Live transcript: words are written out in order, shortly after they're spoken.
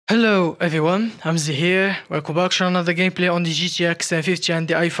Hello everyone, Hamza here. Welcome back to another gameplay on the GTX 1050 and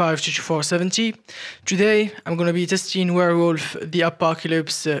the i5 2470. Today I'm gonna be testing Werewolf the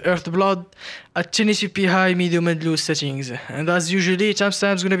Apocalypse Earthblood at 1080p high, medium and low settings. And as usually,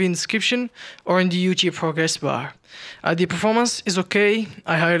 timestamp is gonna be in the description or in the YouTube progress bar. The performance is okay.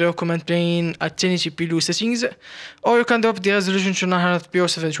 I highly recommend playing at 1080p low settings, or you can drop the resolution to 900p or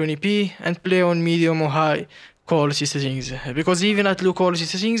 720p and play on medium or high quality settings, because even at low quality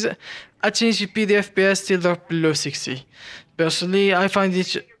settings, at 1080p the FPS still drop below 60. Personally, I find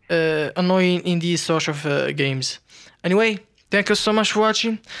it annoying in these sort of games. Anyway, thank you so much for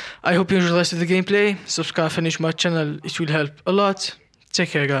watching. I hope you enjoyed the rest of the gameplay. Subscribe and finish my channel, it will help a lot. Take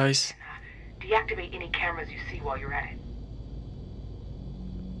care, guys. Deactivate any cameras you see while you're at it.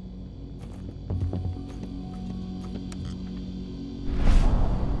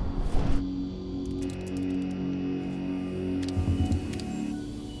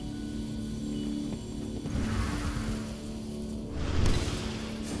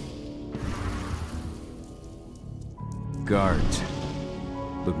 Guards.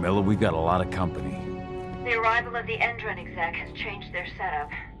 Look, Miller, we got a lot of company. The arrival of the Endron exec has changed their setup.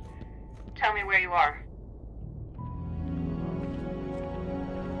 Tell me where you are.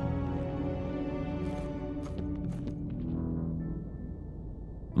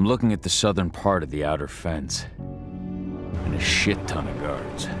 I'm looking at the southern part of the outer fence. And a shit ton of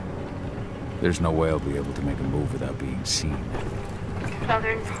guards. There's no way I'll be able to make a move without being seen.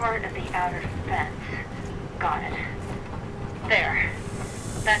 Southern part of the outer fence. Got it. There.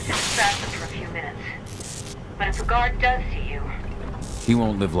 That should distract them for a few minutes. But if a guard does see you... He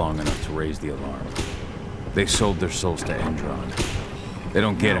won't live long enough to raise the alarm. They sold their souls to Endron. They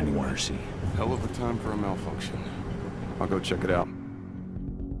don't get any mercy. Hell of a time for a malfunction. I'll go check it out.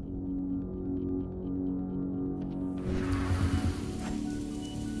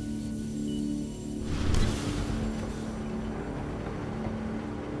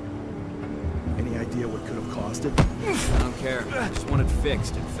 Any idea what could have caused it? I don't care. I just want it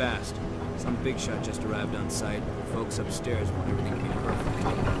fixed and fast. Some big shot just arrived on site. The folks upstairs want everything to be perfect.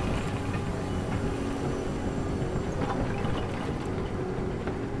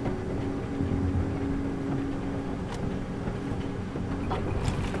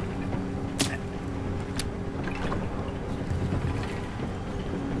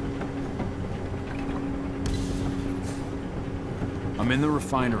 I'm in the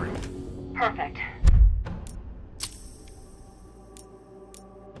refinery. Perfect.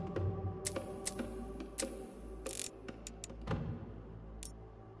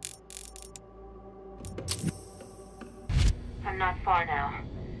 I'm not far now.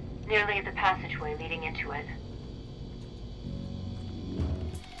 Nearly at the passageway leading into it.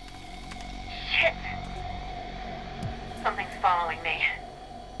 Shit! Something's following me.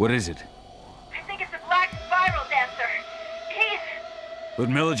 What is it? I think it's a black spiral dancer. He's... But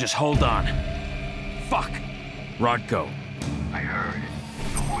Miller, just hold on. Fuck! Rodko. I heard.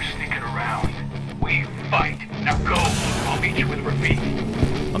 No more sneaking around. We fight. Now go. I'll meet you with Rafik.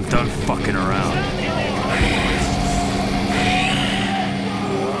 I'm done fucking around.